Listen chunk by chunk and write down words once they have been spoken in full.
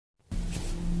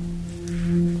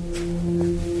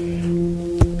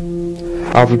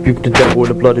I rebuke the devil in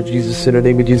the blood of Jesus, in the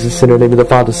name of Jesus, in the name of the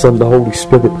Father, Son, the Holy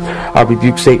Spirit. I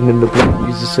rebuke Satan in the blood of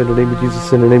Jesus, in the name of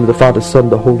Jesus, in the name of the Father, Son,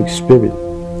 the Holy Spirit.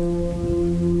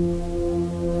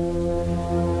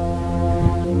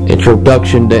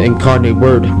 Introduction, the incarnate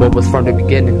word, what was from the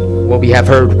beginning, what we have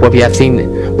heard, what we have seen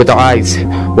with our eyes,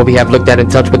 what we have looked at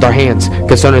and touched with our hands,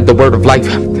 concerning the word of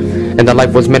life. And the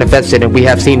life was manifested, and we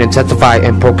have seen and testified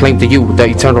and proclaimed to you the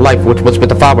eternal life which was with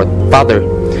the Father,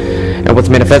 and was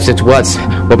manifested to us.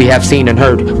 What we have seen and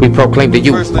heard, we proclaim to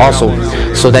you also,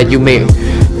 so that you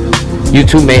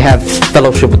too may have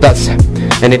fellowship with us.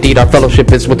 And indeed our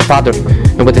fellowship is with the Father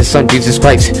and with His Son Jesus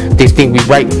Christ. These things we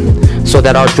write, so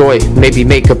that our joy may be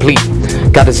made complete.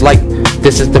 God is light.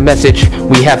 This is the message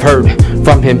we have heard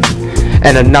from Him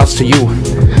and announced to you,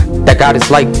 that God is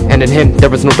light, and in Him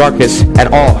there is no darkness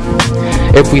at all.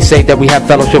 If we say that we have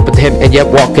fellowship with Him and yet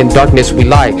walk in darkness, we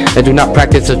lie and do not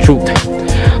practice the truth.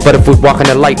 But if we walk in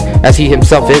the light, as He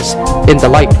Himself is in the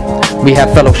light, we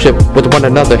have fellowship with one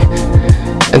another.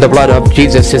 And the blood of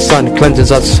Jesus, His Son,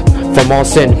 cleanses us from all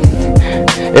sin.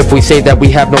 If we say that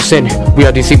we have no sin, we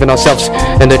are deceiving ourselves,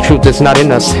 and the truth is not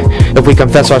in us. If we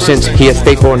confess our sins, He is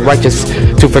faithful and righteous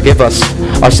to forgive us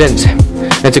our sins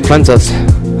and to cleanse us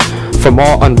from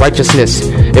all unrighteousness.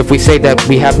 If we say that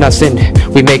we have not sinned,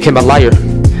 we make Him a liar,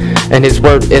 and His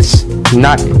word is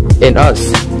not in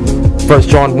us. 1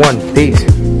 John 1. Peace.